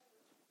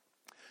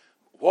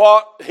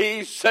what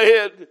he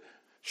said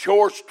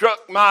sure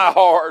struck my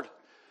heart.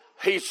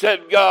 He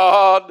said,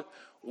 God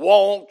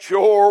wants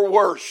your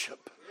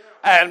worship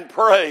and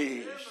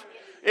praise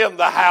in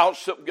the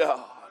house of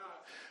God.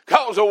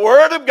 Because the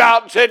Word of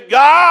God said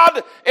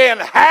God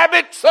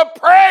inhabits the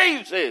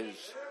praises.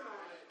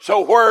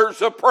 So where's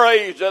the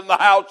praise in the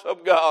house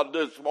of God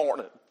this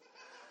morning?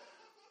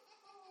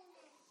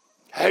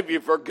 Have you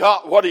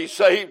forgot what he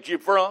saved you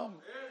from?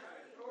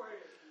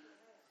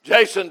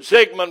 Jason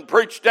Sigmund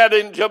preached that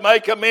in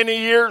Jamaica many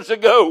years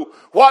ago.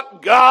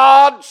 What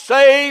God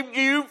saved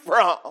you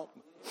from.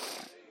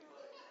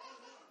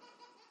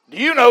 Do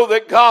you know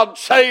that God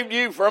saved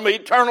you from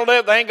eternal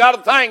death? They ain't got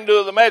a thing to do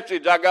with the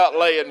message I got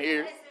laying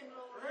here.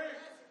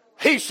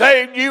 He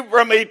saved you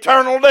from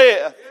eternal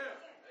death.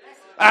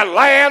 A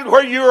land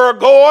where you are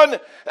going,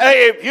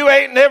 hey, if you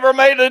ain't never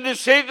made a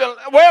decision,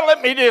 well,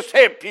 let me just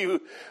help you.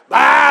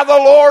 By the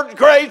Lord's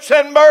grace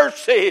and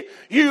mercy,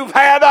 you've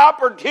had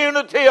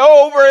opportunity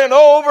over and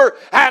over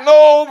and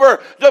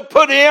over to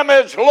put Him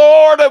as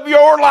Lord of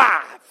your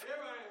life.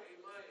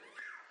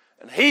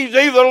 And He's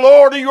either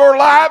Lord of your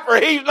life or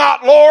He's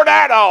not Lord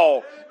at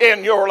all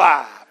in your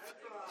life.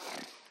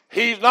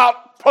 He's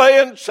not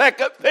playing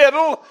second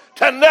fiddle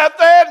to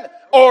nothing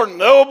or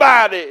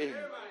nobody.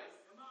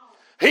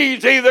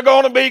 He's either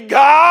going to be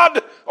God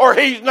or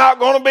He's not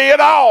going to be at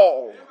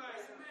all.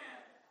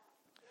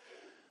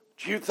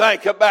 But you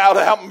think about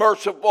how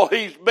merciful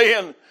He's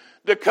been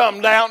to come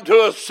down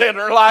to a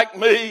sinner like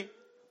me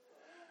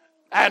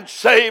and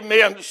save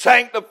me and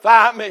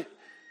sanctify me.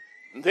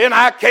 And then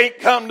I can't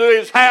come to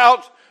His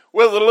house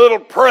with a little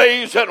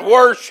praise and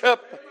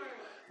worship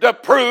to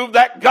prove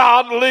that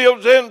God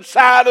lives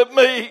inside of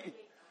me.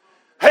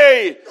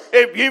 Hey,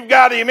 if you've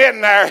got Him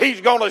in there, He's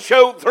going to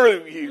show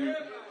through you.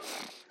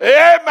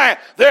 Amen.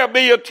 There'll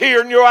be a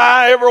tear in your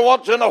eye every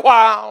once in a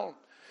while.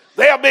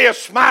 There'll be a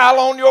smile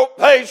on your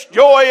face,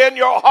 joy in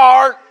your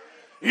heart.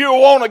 You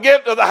want to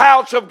get to the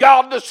house of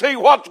God to see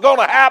what's going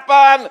to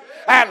happen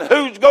and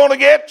who's going to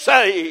get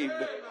saved.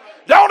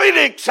 Don't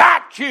it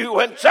excite you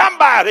when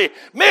somebody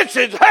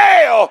misses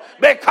hell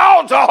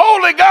because the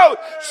Holy Ghost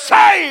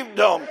saved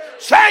them,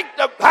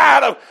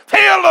 sanctified them,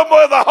 filled them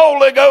with the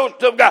Holy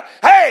Ghost of God?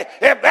 Hey,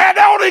 if that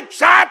don't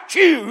excite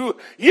you,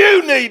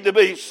 you need to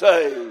be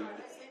saved.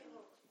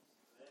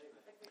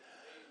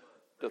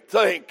 To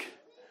think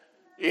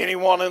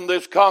anyone in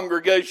this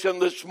congregation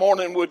this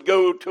morning would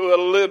go to a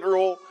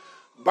literal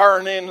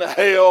burning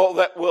hell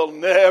that will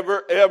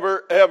never,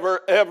 ever, ever,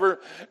 ever,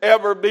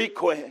 ever be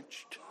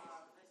quenched.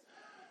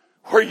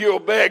 Where you'll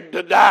beg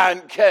to die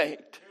and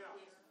can't.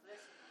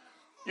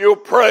 You'll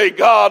pray,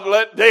 God,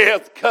 let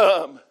death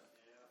come.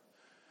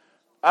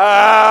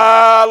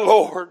 Ah,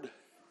 Lord.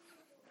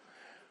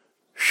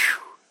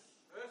 Whew.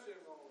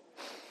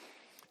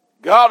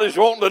 God is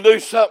wanting to do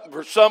something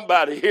for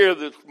somebody here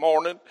this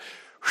morning.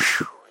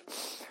 Whew.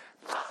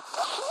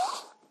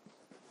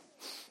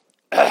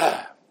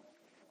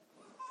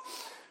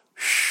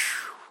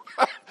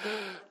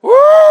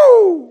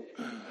 Woo!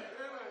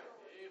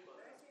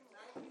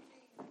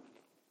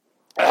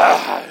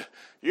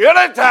 You'll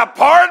have to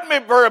pardon me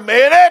for a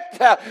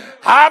minute.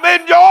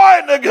 I'm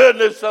enjoying the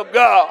goodness of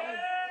God.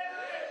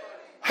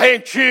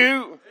 Ain't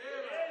you?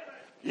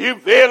 You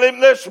feel Him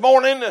this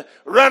morning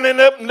running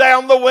up and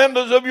down the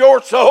windows of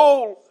your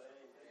soul.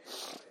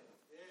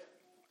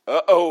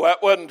 Uh-oh,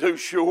 that wasn't too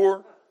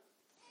sure.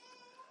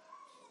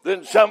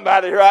 Then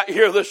somebody right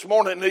here this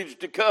morning needs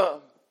to come.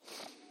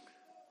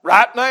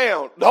 Right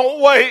now.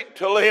 Don't wait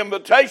till the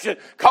invitation,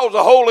 because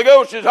the Holy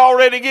Ghost has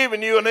already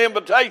given you an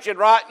invitation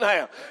right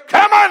now.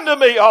 Come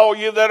unto me, all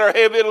you that are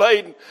heavy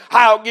laden.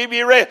 I'll give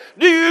you rest.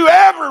 Do you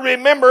ever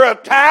remember a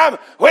time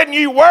when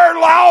you were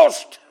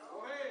lost?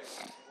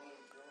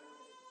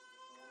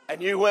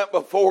 And you went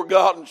before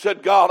God and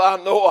said, God,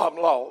 I know I'm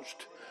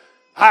lost.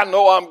 I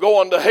know I'm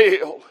going to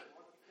hell.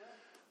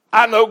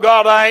 I know,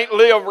 God, I ain't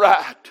lived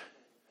right.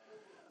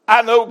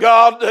 I know,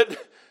 God, that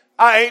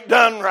I ain't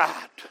done right.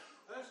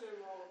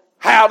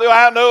 How do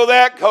I know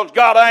that? Because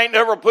God ain't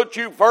never put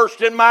you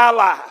first in my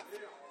life.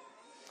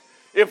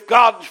 If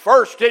God's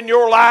first in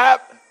your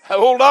life,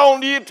 hold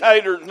on to your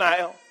taters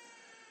now.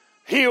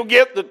 He'll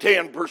get the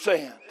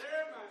 10%.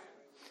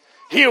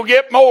 He'll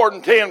get more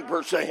than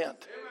 10%.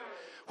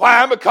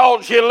 Why?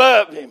 Because you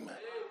love Him.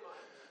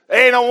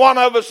 Ain't a one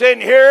of us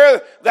in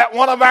here that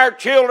one of our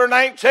children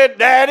ain't said,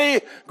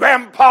 Daddy,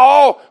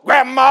 Grandpa,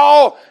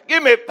 Grandma,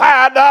 give me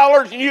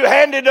 $5 and you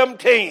handed them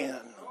 10.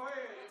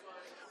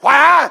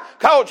 Why?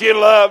 Because you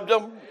loved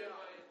them.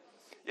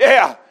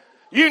 Yeah,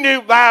 you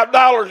knew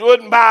 $5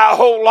 wouldn't buy a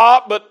whole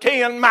lot, but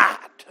 10 might.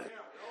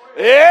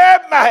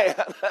 Amen.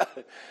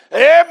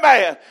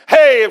 Amen.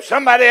 Hey, if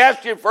somebody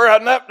asks you for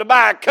enough to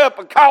buy a cup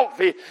of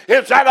coffee,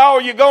 is that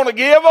all you're going to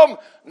give them?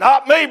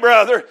 Not me,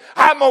 brother.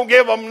 I'm going to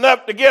give them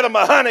enough to get them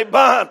a honey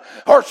bun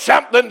or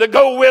something to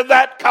go with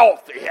that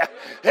coffee.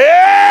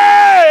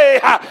 Hey,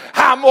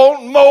 I'm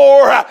wanting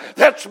more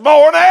this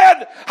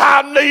morning.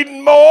 I'm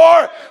needing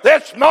more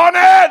this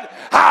morning.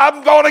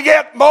 I'm going to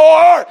get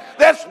more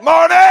this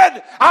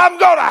morning. I'm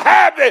going to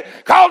have it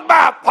because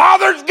my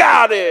Father's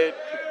got it.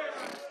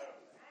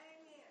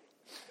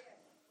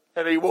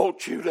 And He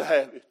wants you to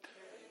have it.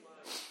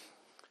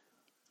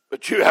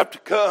 But you have to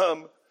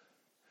come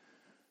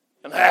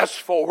and ask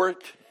for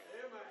it.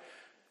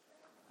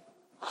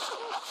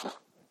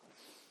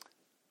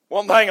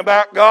 One thing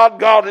about God,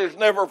 God has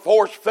never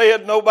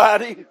force-fed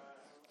nobody,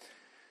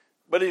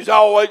 but He's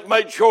always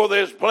made sure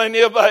there's plenty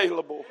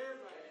available.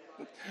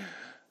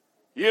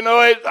 You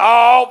know, it's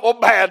awful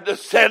bad to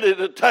sit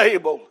at a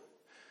table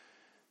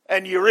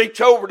and you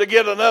reach over to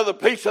get another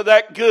piece of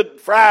that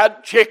good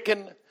fried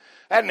chicken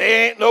and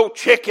there ain't no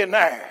chicken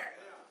there.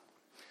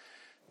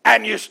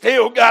 And you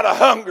still got a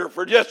hunger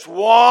for just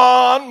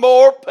one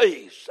more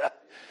piece.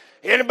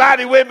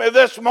 Anybody with me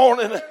this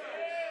morning?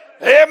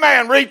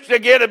 Amen. Reach to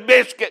get a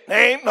biscuit.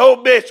 There ain't no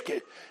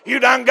biscuit. You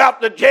done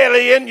got the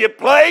jelly in your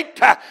plate.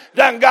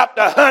 Done got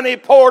the honey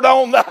poured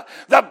on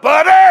the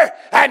butter.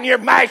 And you're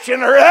mashing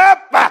her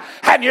up.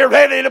 And you're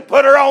ready to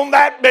put her on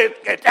that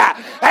biscuit.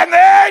 And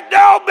there ain't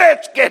no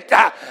biscuit.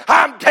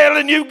 I'm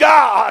telling you,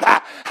 God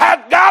has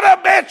got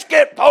a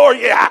biscuit for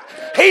you.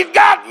 He's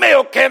got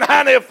milk and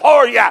honey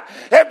for you.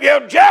 If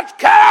you just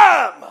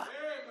come.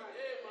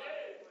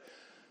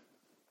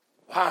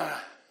 Why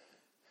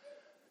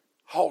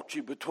halt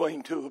you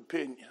between two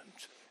opinions?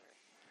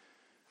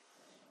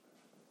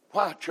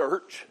 Why,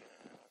 church?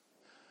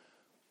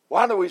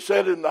 Why do we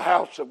sit in the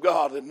house of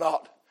God and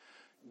not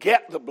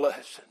get the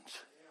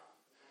blessings?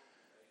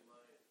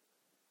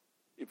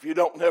 If you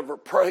don't never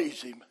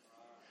praise Him,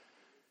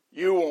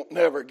 you won't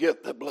never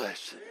get the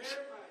blessings.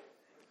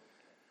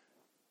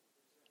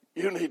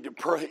 You need to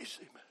praise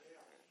Him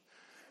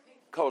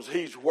because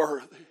He's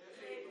worthy.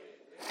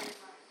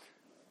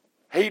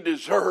 He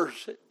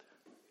deserves it.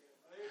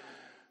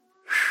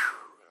 Whew.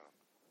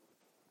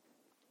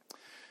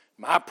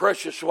 My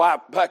precious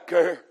wife back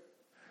there,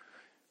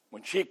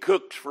 when she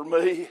cooks for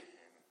me,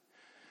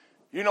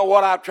 you know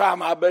what I try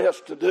my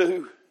best to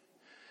do?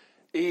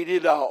 Eat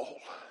it all.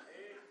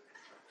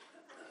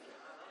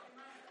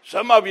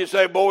 Some of you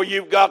say, boy,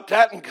 you've got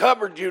that and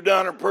covered. You've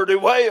done her pretty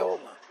well.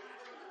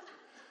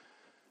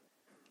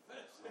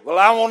 Well,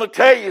 I want to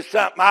tell you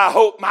something. I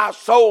hope my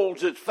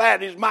soul's as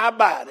fat as my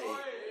body.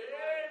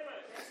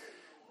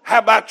 How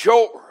about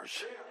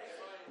yours?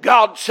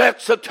 God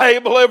sets the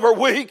table every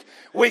week.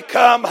 We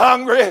come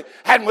hungry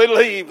and we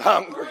leave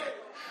hungry.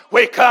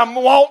 We come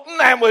wanting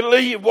and we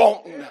leave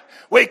wanting.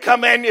 We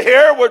come in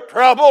here, we're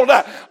troubled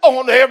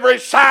on every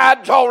side.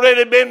 It's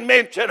already been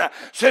mentioned.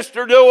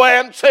 Sister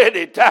Joanne said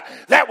it,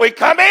 that we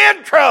come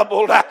in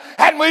troubled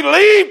and we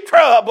leave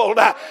troubled.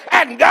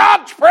 And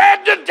God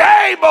spread the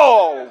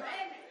table.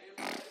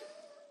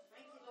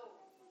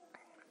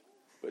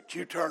 But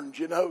you turned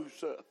your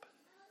nose up.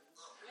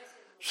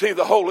 See,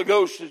 the Holy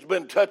Ghost has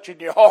been touching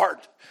your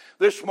heart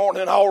this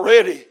morning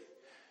already.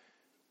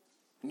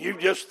 And you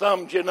just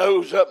thumbed your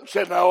nose up and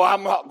said, no,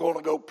 I'm not going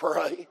to go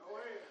pray.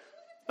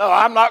 No,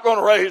 I'm not going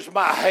to raise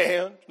my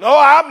hand. No,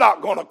 I'm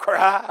not going to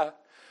cry.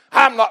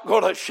 I'm not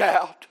going to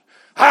shout.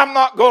 I'm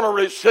not going to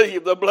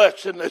receive the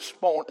blessing this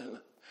morning.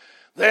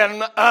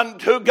 Then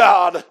unto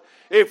God,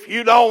 if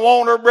you don't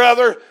want her,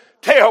 brother,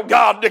 tell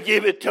God to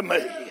give it to me.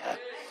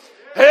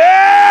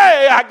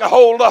 Hey, I can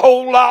hold a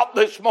whole lot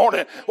this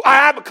morning.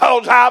 Why?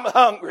 Because I'm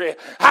hungry.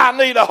 I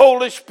need a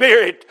Holy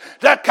Spirit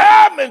to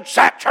come and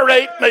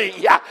saturate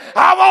me.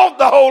 I want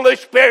the Holy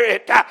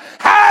Spirit.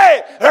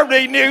 Hey, to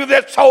renew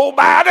this whole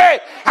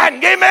body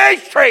and give me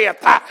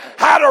strength.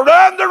 How to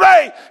run the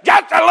race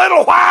just a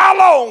little while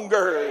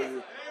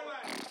longer.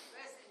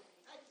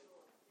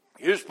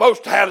 You're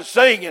supposed to have a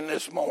singing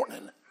this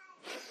morning.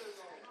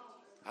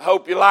 I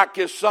hope you like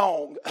this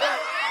song.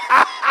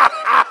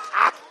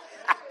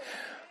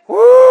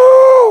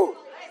 Woo!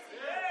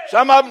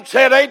 Some of them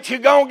said, ain't you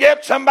going to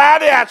get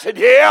somebody? I said,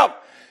 yeah,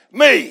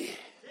 me.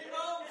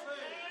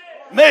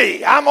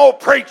 Me. I'm going to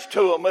preach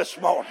to them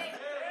this morning.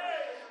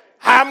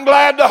 I'm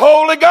glad the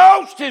Holy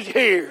Ghost is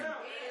here.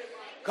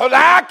 Because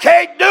I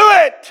can't do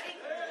it.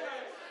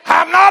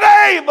 I'm not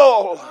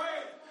able.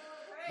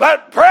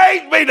 But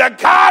praise be to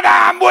God,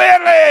 I'm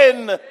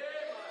willing.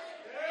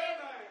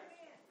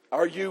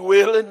 Are you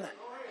willing?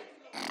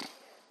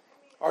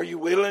 Are you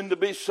willing to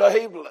be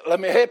saved?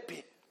 Let me help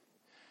you.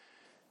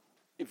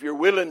 If you're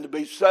willing to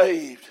be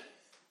saved,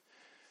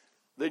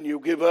 then you'll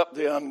give up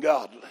the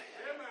ungodly.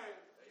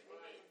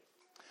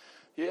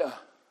 Yeah.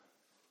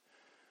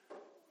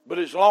 But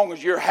as long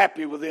as you're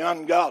happy with the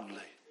ungodly,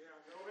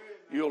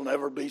 you'll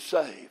never be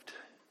saved.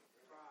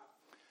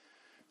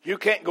 You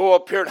can't go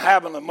up here and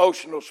have an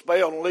emotional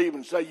spell and leave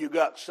and say you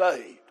got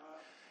saved.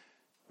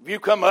 If you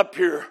come up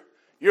here,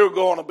 you're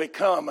going to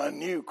become a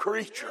new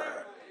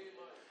creature.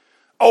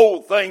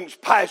 Old things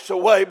pass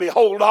away.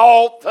 Behold,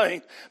 all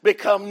things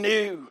become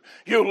new.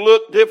 You'll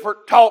look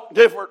different, talk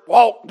different,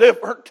 walk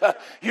different.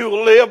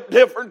 You'll live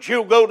different.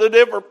 You'll go to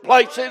different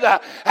places.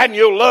 And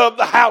you'll love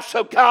the house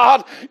of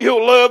God.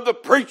 You'll love the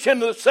preaching,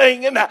 the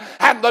singing,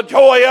 and the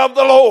joy of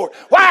the Lord.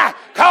 Why?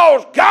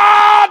 Because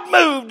God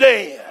moved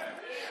in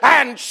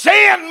and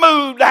sin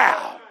moved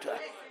out.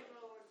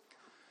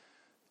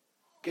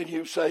 Can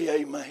you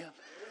say amen?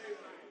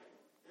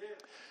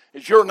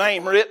 Is your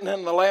name written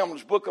in the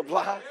Lamb's Book of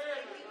Life?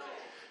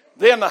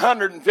 Then the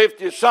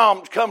 150th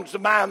Psalms comes to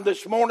mind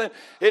this morning.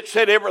 It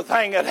said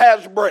everything that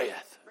has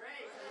breath.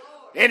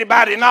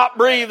 Anybody not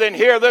breathing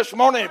here this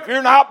morning? If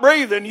you're not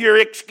breathing, you're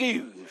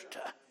excused.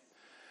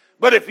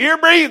 But if you're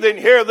breathing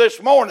here this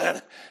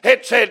morning,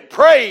 it said,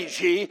 praise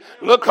ye.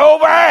 Look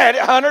over at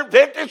it,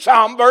 150th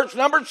Psalm, verse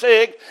number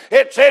 6.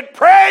 It said,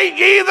 praise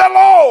ye the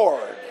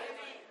Lord.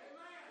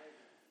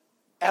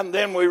 And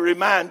then we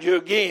remind you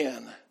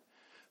again,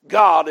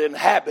 God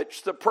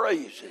inhabits the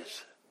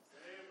praises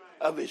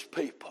of his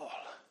people.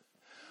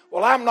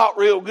 Well, I'm not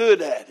real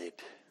good at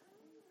it.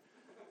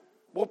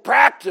 Well,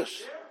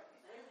 practice.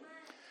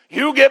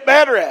 You get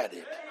better at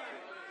it.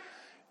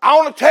 I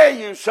want to tell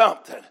you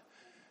something.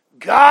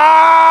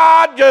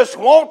 God just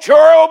wants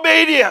your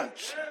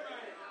obedience.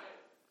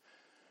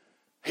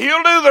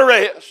 He'll do the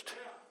rest.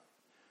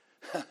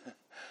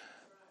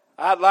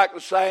 I'd like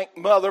to thank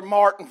Mother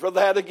Martin for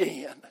that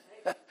again.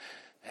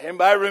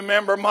 Anybody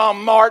remember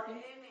Mom Martin?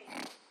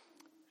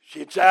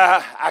 She'd say,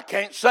 I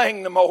can't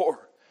sing no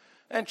more.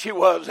 And she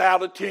was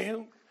out of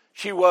tune.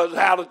 She was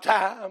out of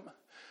time.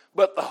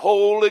 But the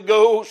Holy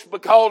Ghost,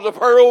 because of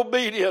her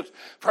obedience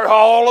for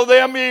all of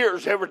them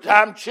years, every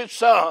time she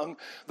sung,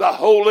 the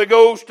Holy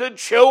Ghost would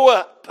show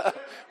up.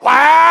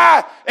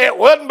 Why? It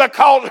wasn't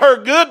because of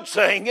her good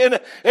singing.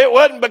 It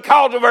wasn't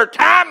because of her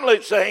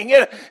timely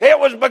singing. It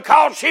was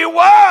because she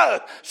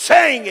was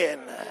singing.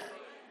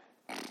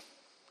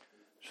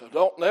 So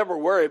don't never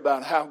worry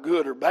about how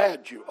good or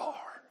bad you are.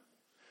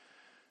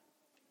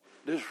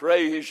 Just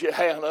raise your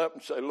hand up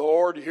and say,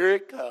 Lord, here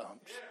it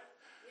comes.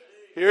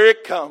 Here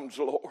it comes,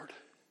 Lord.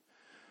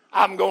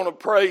 I'm going to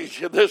praise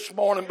you this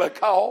morning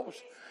because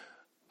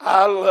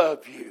I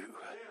love you.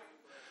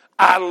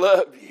 I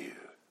love you.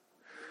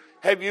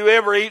 Have you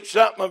ever eaten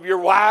something of your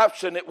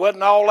wife's and it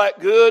wasn't all that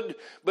good,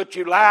 but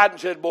you lied and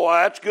said, boy,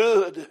 that's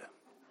good?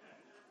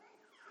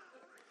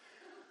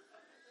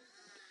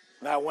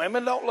 Now,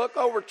 women, don't look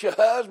over at your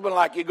husband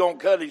like you're going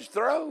to cut his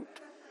throat.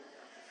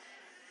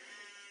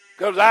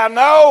 Because I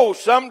know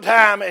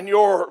sometime in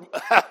your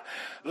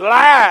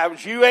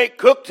lives you ain't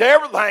cooked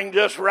everything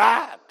just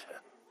right.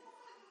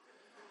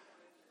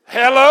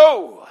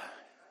 Hello.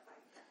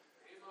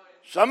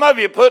 Some of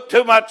you put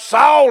too much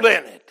salt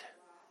in it.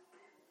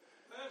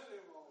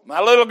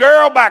 My little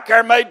girl back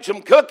there made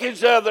some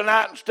cookies the other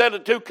night. Instead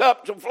of 2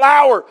 cups of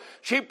flour,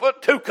 she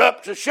put 2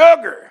 cups of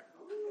sugar.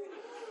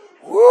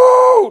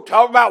 Woo!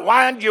 Talk about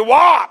why didn't you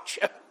watch?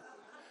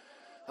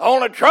 The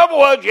only trouble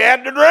was you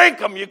had to drink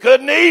them. You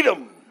couldn't eat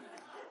them.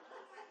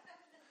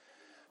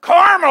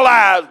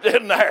 Caramelized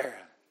in there.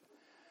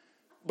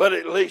 But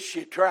at least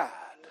she tried.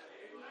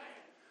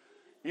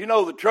 You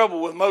know the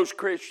trouble with most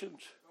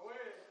Christians?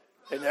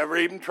 They never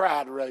even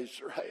try to raise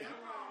their hand.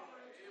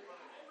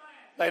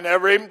 They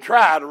never even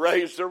try to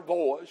raise their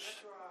voice.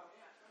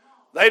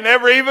 They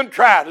never even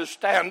try to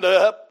stand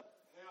up.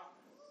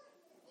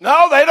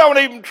 No, they don't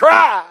even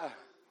try.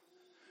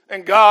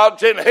 And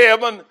God's in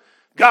heaven.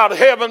 God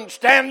heaven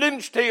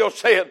standing still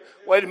saying,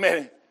 wait a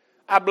minute.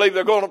 I believe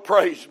they're going to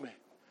praise me.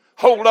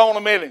 Hold on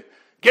a minute.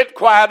 Get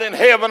quiet in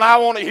heaven. I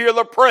want to hear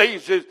the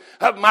praises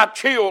of my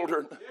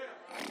children.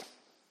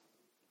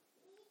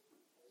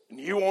 And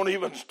you won't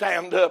even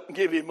stand up and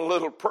give him a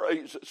little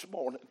praise this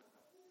morning.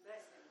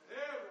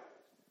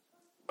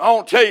 I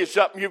want to tell you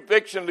something. You're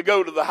fixing to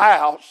go to the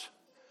house,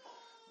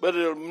 but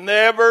it'll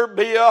never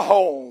be a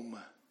home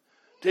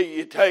till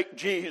you take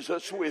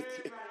Jesus with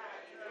you.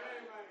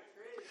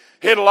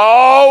 It'll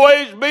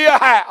always be a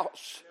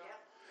house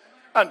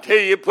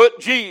until you put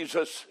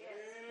Jesus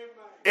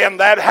in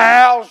that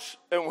house.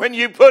 And when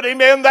you put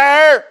him in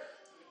there,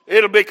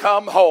 it'll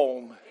become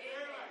home.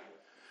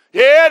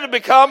 Yeah, it'll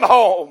become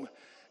home.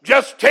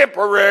 Just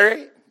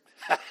temporary.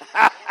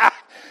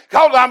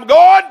 Because I'm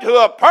going to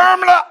a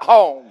permanent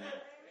home.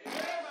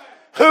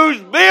 Whose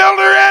builder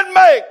and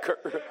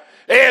maker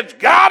is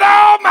God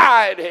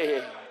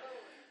Almighty.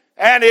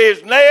 And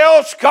his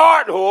nails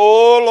scarred.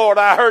 Oh, Lord,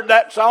 I heard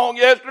that song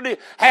yesterday.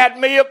 Had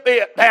me a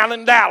fit down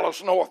in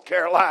Dallas, North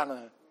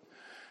Carolina.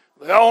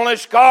 The only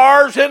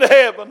scars in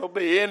heaven will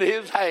be in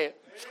his hands.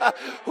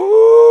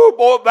 Ooh,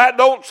 boy, if that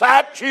don't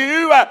cite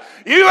you,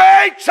 you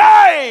ain't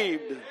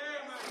saved.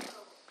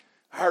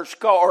 Our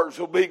scars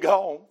will be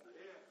gone.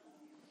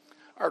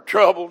 Our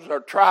troubles,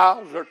 our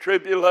trials, our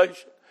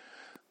tribulations.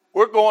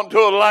 We're going to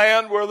a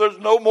land where there's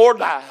no more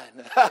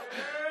dying.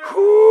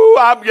 Whew,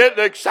 I'm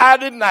getting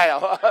excited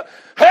now.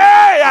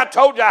 Hey, I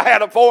told you I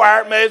had a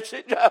 4-hour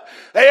message.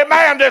 Hey,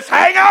 man, just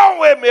hang on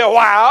with me a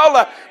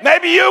while.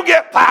 Maybe you'll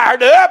get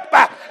fired up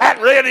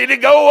and ready to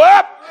go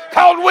up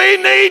because we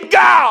need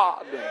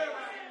God.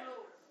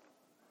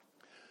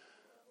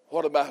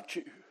 What about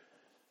you?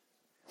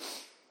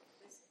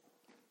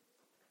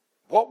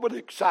 What would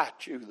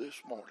excite you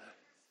this morning?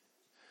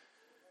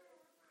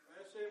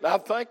 Now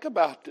think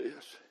about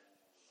this.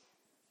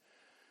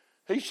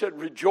 He said,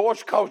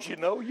 rejoice because you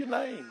know your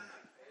name.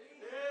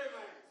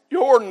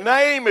 Your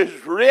name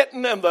is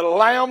written in the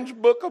Lamb's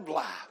book of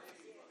life.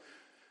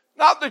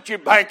 Not that your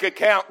bank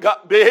account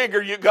got big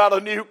or you got a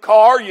new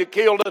car, you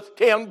killed a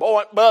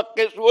 10-point buck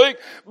this week,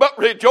 but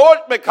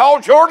rejoice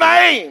because your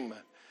name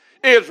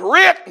is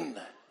written.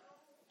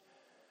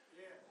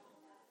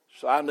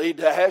 So I need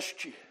to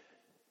ask you,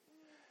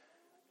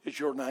 is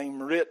your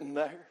name written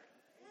there?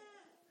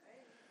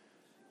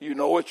 You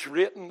know it's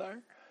written there?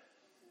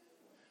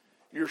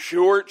 You're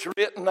sure it's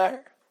written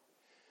there?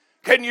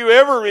 Can you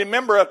ever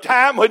remember a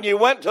time when you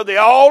went to the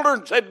altar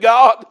and said,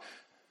 God,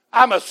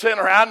 I'm a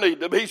sinner, I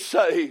need to be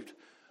saved.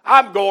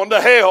 I'm going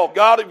to hell.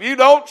 God, if you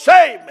don't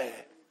save me,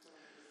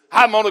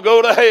 I'm going to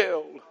go to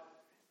hell.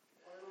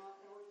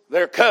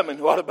 They're coming.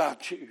 What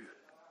about you?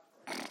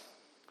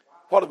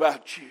 What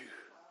about you?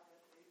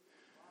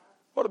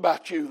 What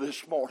about you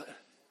this morning?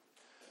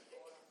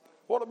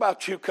 What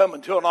about you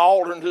coming to an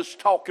altar and just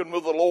talking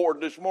with the Lord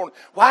this morning?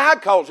 Why?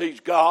 Because He's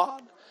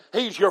God.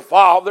 He's your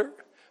Father.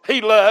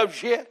 He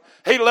loves you.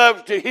 He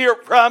loves to hear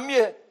from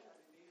you.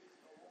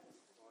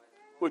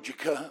 Would you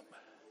come?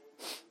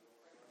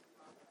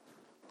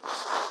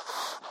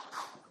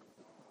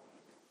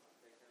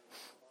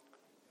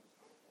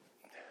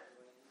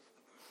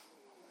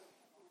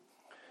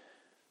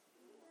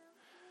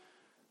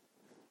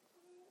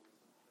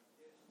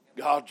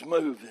 God's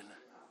moving.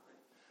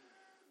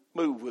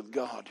 Move with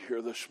God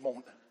here this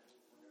morning.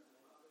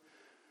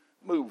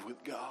 Move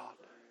with God.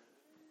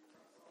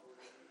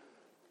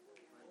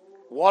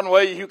 One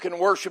way you can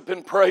worship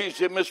and praise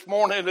Him this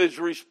morning is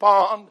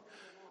respond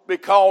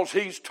because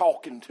He's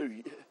talking to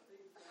you.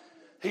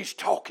 He's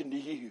talking to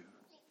you.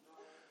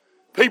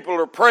 People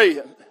are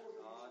praying.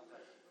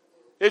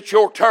 It's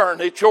your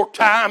turn. It's your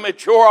time.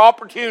 It's your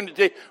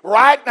opportunity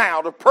right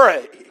now to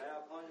pray.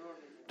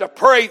 To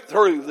pray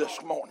through this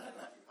morning.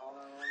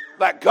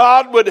 That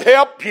God would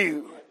help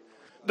you,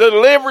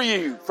 deliver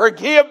you,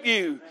 forgive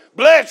you,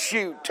 bless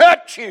you,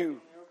 touch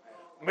you,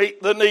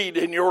 meet the need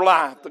in your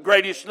life. The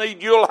greatest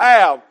need you'll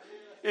have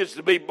is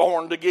to be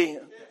born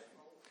again.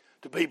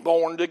 To be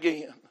born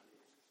again.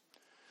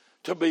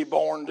 To be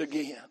born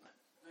again.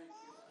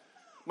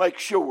 Make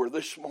sure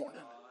this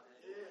morning.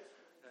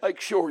 Make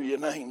sure your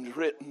name's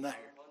written there.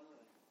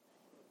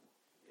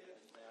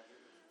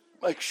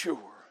 Make sure.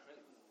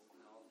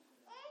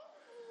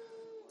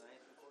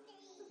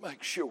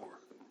 Make sure.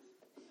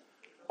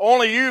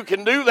 Only you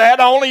can do that.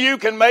 Only you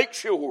can make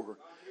sure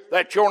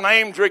that your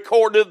name's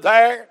recorded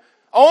there.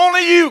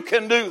 Only you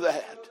can do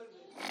that.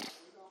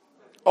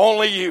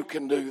 Only you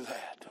can do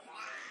that.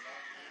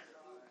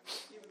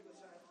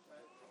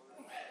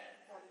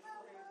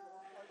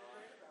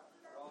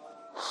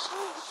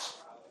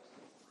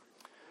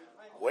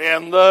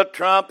 When the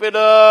trumpet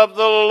of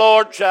the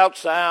Lord shall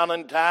sound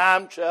and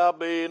time shall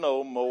be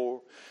no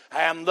more,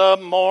 and the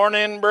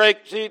morning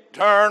breaks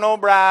eternal,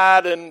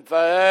 bright and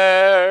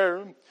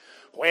fair,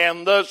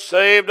 when the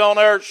saved on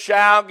earth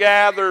shall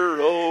gather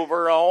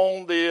over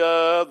on the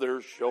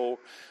other shore,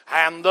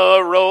 and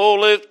the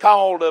roll is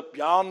called up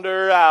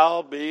yonder,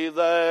 I'll be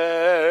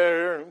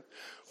there.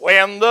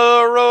 When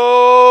the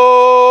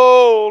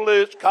roll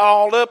is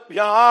called up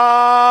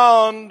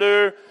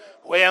yonder,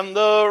 when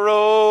the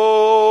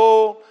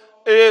roll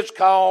is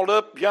called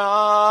up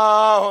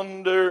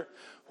yonder,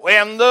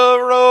 when the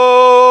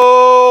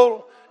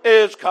roll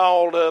is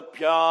called up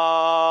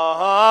yonder,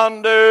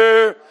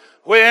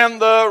 when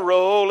the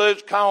roll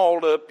is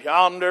called up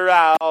yonder,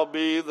 I'll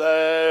be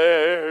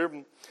there.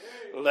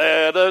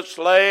 Let us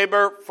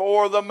labor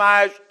for the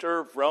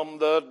Master from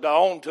the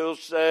dawn till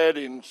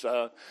setting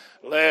sun.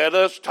 Let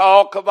us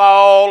talk of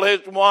all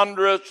His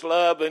wondrous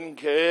love and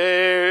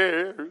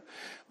care.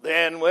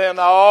 Then when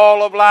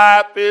all of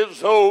life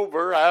is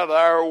over and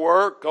our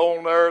work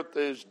on earth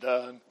is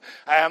done,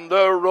 and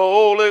the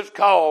roll is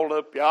called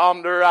up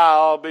yonder,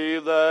 I'll be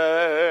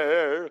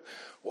there.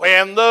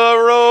 When the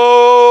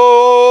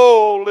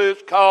roll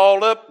is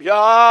called up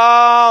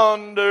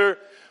yonder,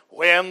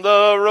 when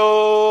the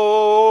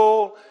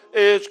roll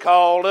is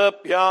called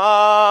up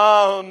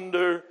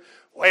yonder,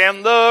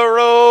 when the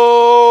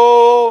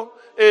roll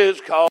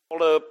is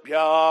called up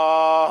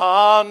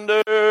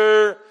yonder,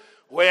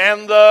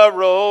 when the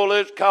roll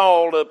is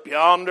called up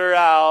yonder,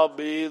 I'll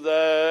be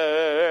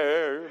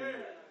there.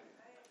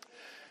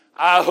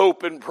 I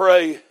hope and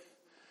pray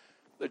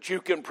that you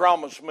can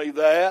promise me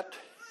that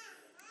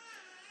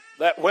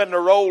when the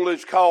roll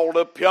is called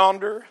up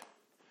yonder,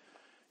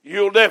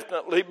 you'll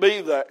definitely be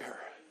there.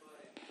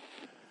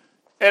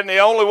 And the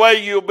only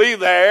way you'll be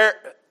there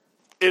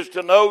is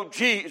to know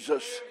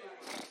Jesus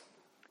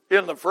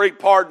in the free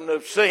pardon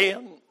of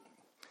sin.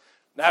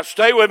 Now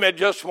stay with me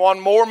just one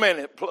more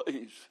minute,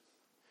 please.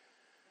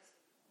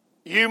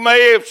 You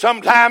may have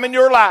sometime in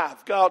your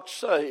life got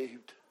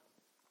saved.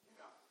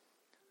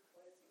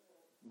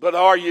 But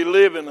are you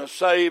living a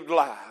saved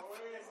life?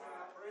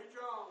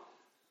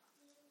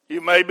 You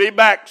may be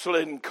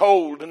backslidden,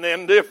 cold, and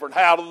indifferent,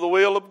 out of the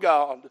will of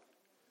God.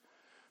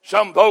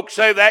 Some folks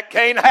say that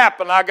can't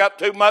happen. I got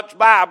too much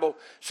Bible.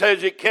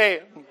 Says it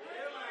can.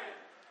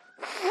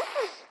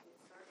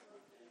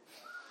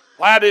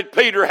 Why did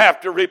Peter have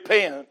to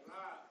repent?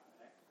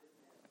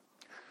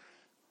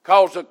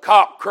 Because a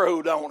cock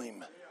crowed on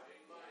him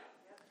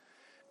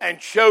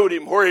and showed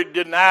him where he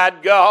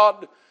denied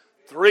God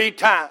 3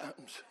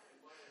 times.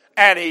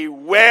 And he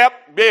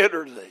wept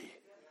bitterly.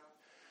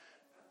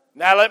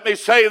 Now let me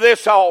say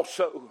this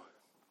also.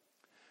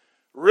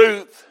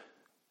 Ruth,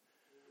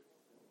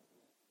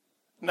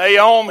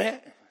 Naomi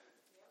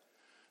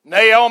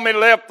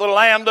left the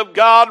land of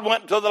God,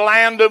 went to the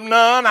land of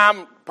none.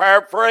 I'm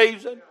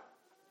paraphrasing.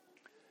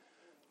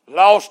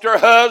 Lost her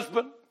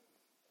husband.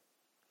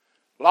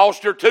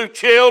 Lost her 2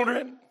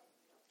 children.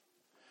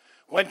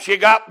 When she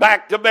got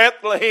back to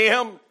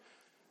Bethlehem,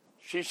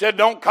 she said,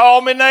 don't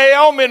call me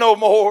Naomi no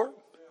more.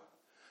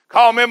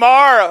 Call me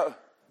Mara.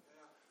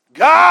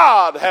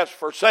 God has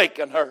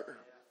forsaken her.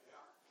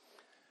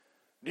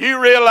 Do you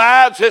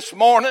realize this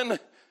morning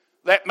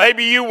that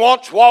maybe you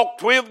once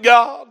walked with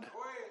God?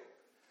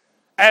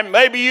 And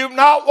maybe you've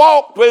not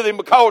walked with Him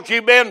because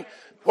you've been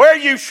where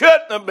you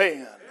shouldn't have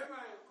been.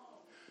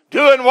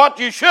 Doing what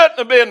you shouldn't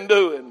have been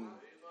doing.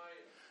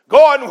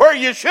 Going where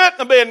you shouldn't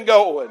have been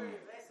going.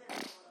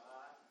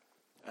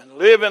 And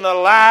living a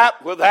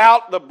life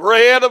without the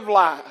bread of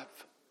life.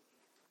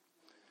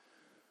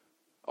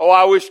 Oh,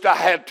 I wished I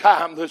had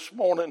time this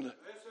morning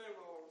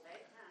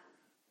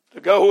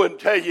to go and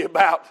tell you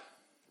about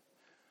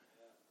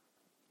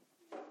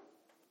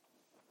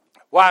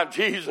why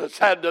Jesus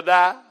had to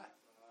die.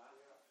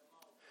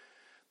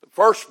 The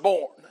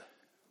firstborn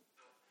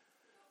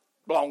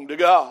belonged to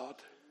God.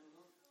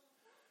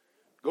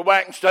 Go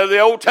back and study the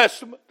Old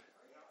Testament.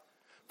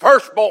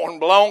 Firstborn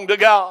belonged to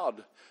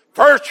God.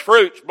 First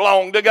fruits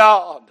belong to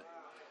God.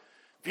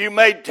 If you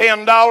made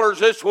 $10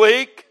 this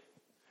week,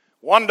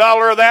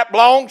 $1 of that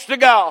belongs to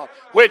God.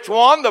 Which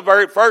one? The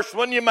very first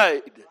one you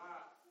made.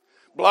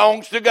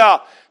 Belongs to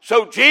God.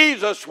 So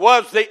Jesus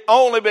was the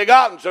only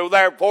begotten, so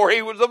therefore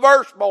He was the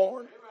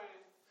firstborn.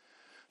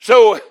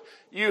 So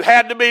you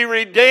had to be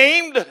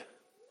redeemed.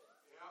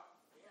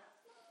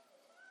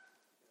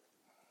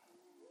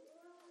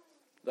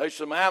 There's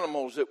some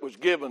animals that was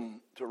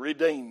given to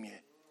redeem you.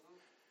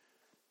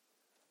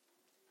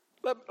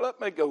 Let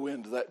me go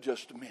into that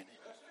just a minute.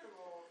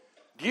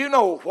 Do you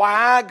know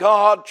why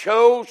God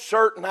chose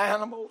certain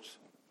animals?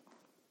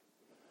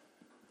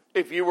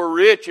 If you were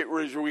rich, it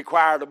was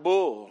required a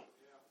bull.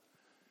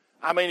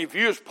 I mean, if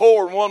you was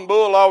poor and one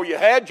bull all you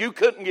had, you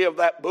couldn't give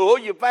that bull.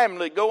 Your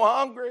family would go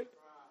hungry.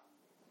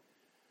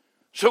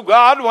 So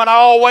God went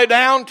all the way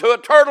down to a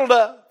turtle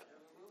dove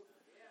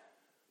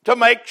to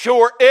make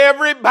sure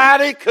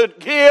everybody could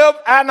give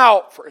an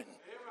offering.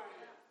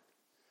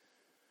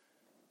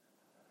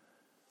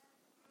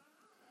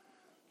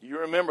 You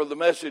remember the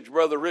message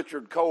Brother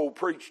Richard Cole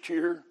preached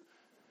here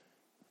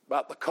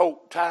about the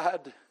colt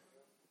tied?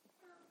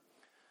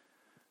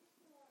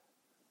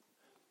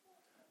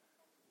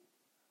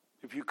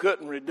 If you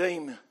couldn't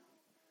redeem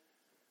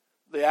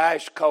the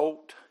ice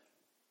colt,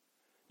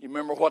 you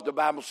remember what the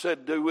Bible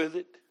said do with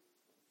it?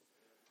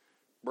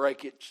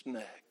 Break its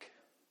neck.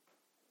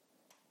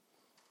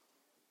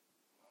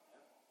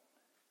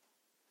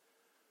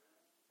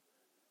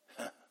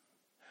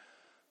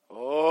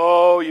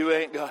 Oh, you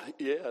ain't got it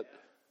yet.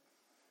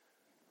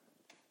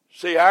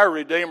 See, our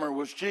Redeemer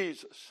was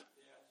Jesus.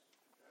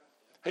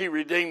 He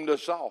redeemed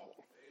us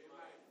all.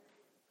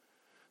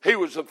 He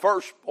was the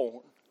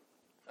firstborn.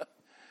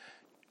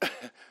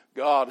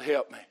 God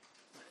help me.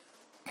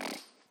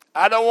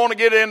 I don't want to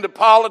get into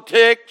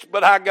politics,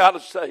 but I got to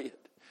say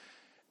it.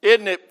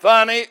 Isn't it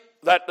funny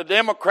that the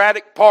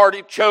Democratic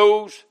Party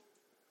chose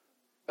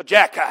a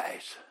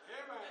jackass?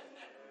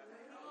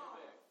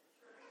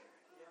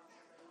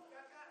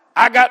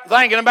 I got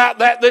thinking about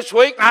that this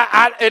week.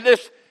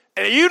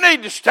 And you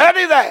need to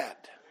study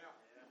that.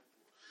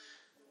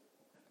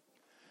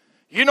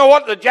 You know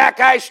what the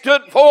jackass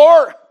stood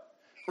for?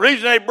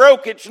 Reason they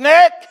broke its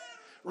neck?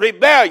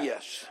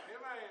 Rebellious.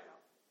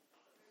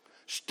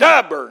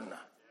 Stubborn.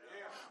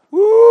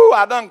 Woo,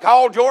 I done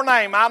called your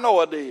name. I know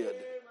I did.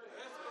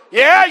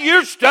 Yeah,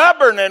 you're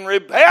stubborn and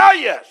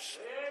rebellious.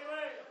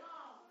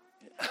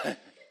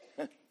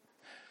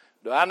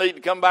 Do I need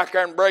to come back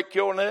there and break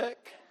your neck?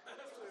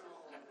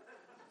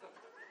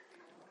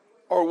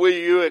 Or will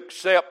you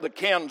accept the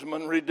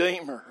kinsman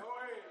redeemer?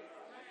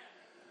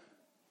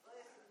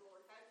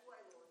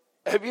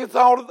 Have you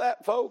thought of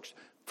that, folks?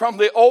 From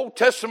the Old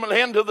Testament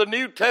into the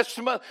New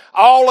Testament,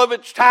 all of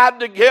it's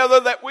tied together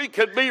that we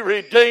could be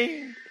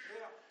redeemed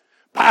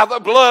by the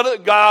blood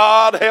of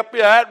God. Help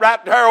you out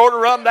right there, or to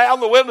run down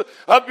the window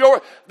of your...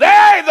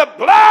 There, the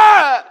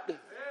blood!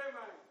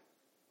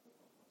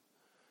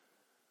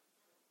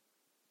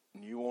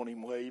 And you want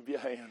Him to wave your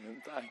hand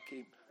and thank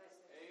Him.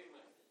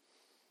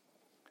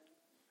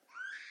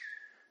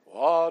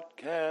 What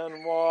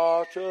can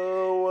wash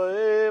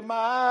away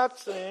my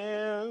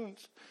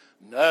sins?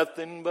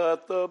 Nothing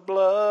but the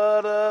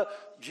blood of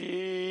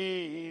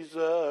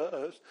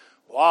Jesus.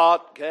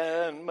 What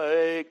can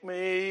make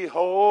me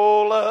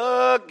whole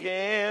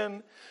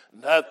again?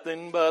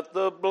 Nothing but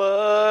the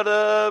blood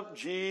of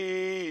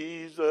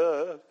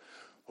Jesus.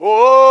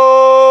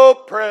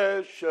 Oh,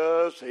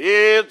 precious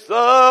is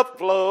the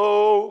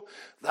flow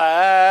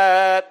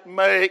that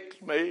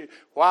makes me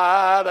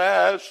white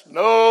as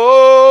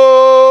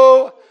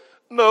snow.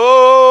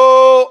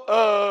 No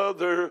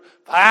other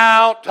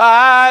fount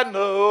I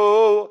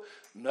know,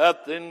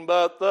 nothing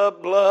but the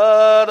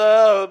blood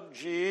of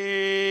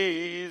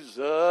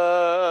Jesus.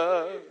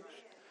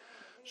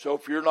 So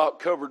if you're not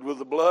covered with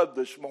the blood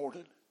this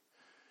morning,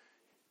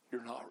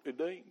 you're not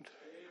redeemed.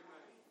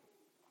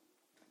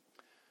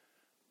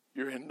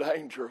 You're in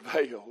danger of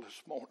hell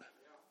this morning.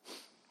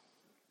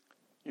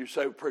 You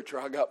say, preacher,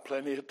 I got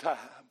plenty of time.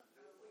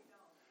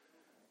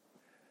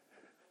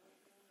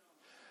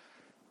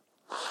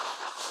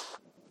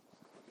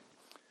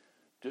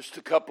 Just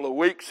a couple of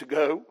weeks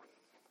ago,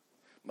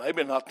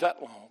 maybe not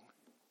that long,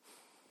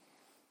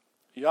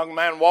 a young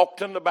man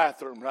walked in the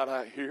bathroom right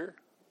out here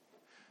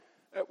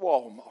at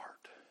Walmart.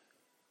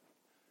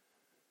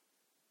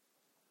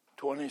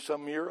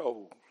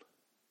 20-some-year-old.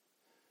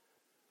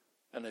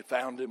 And they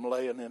found him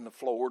laying in the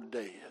floor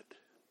dead.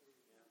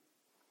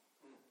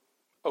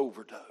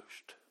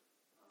 Overdosed.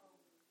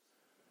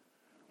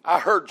 I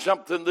heard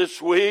something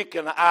this week,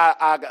 and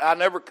I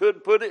never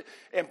could put it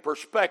in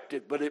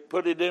perspective, but it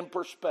put it in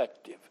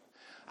perspective.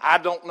 I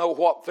don't know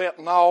what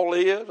fentanyl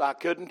is. I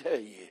couldn't tell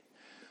you.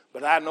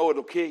 But I know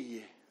it'll kill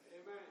you.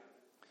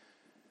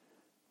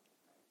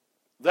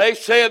 They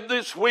said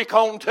this week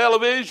on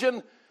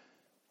television,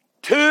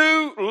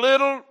 2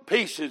 little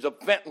pieces of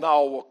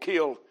fentanyl will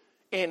kill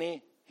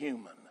any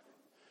human.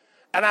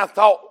 And I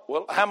thought,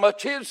 well, how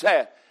much is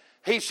that?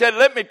 He said,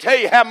 let me tell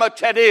you how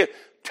much that is.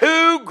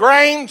 2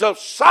 grains of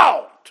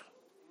salt.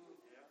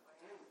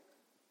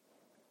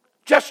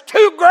 Just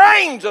 2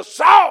 grains of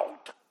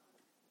salt.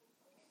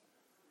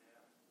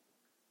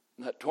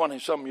 And that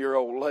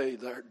 20-some-year-old lay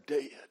there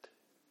dead.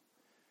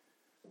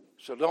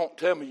 So don't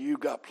tell me you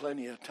got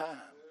plenty of time.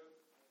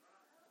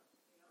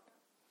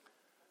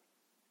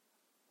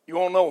 You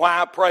want to know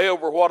why I pray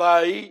over what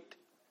I eat?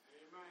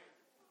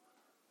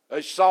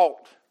 There's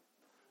salt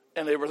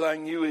in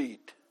everything you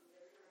eat.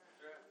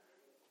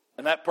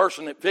 And that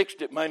person that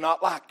fixed it may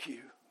not like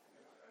you.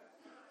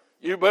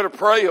 You better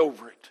pray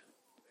over it.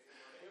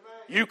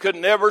 You could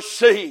never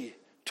see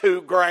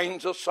 2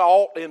 grains of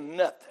salt in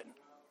nothing.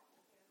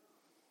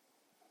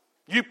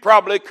 You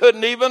probably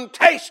couldn't even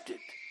taste it.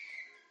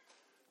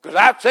 Because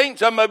I've seen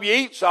some of you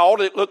eat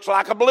salt, it looks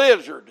like a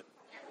blizzard.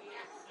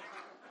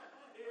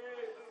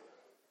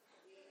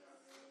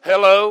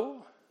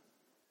 Hello?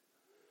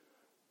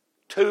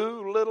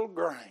 2 little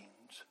grains.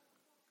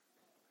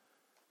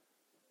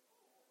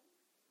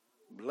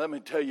 But let me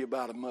tell you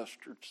about a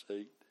mustard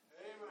seed.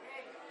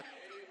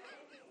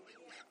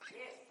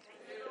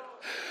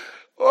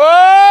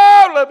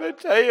 Oh, let me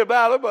tell you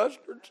about a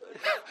mustard seed.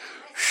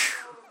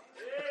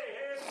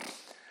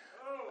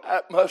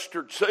 That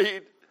mustard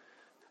seed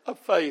of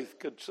faith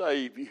could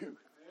save you.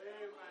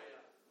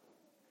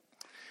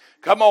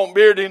 Come on,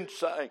 Beardy, and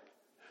sing.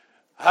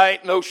 I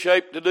ain't no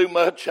shape to do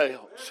much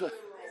else.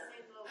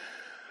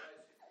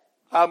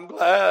 I'm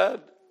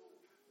glad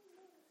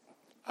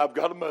I've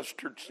got a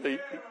mustard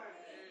seed.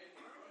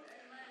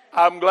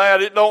 I'm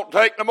glad it don't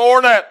take no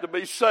more than that to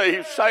be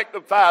saved,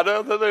 sanctified,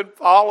 other than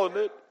following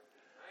it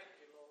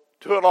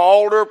to an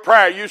altar of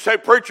prayer. You say,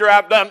 preacher,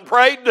 I've done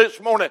prayed this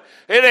morning.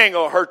 It ain't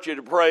going to hurt you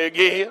to pray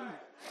again.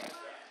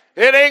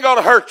 It ain't going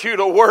to hurt you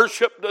to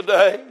worship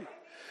today.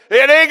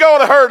 It ain't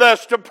going to hurt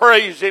us to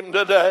praise Him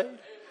today.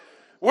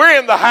 We're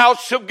in the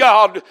house of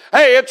God.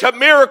 Hey, it's a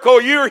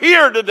miracle you're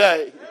here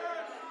today.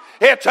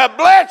 It's a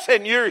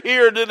blessing you're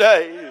here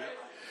today.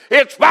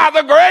 It's by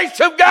the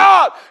grace of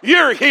God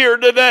you're here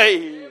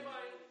today.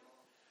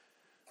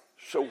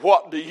 So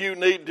what do you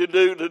need to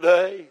do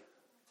today?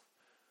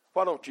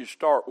 Why don't you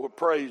start with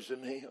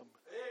praising Him?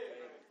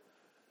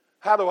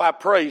 How do I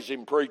praise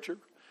Him, preacher?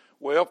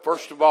 Well,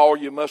 first of all,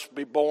 you must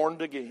be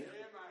born again.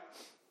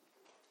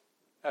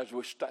 As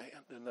we stand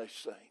and they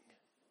sing.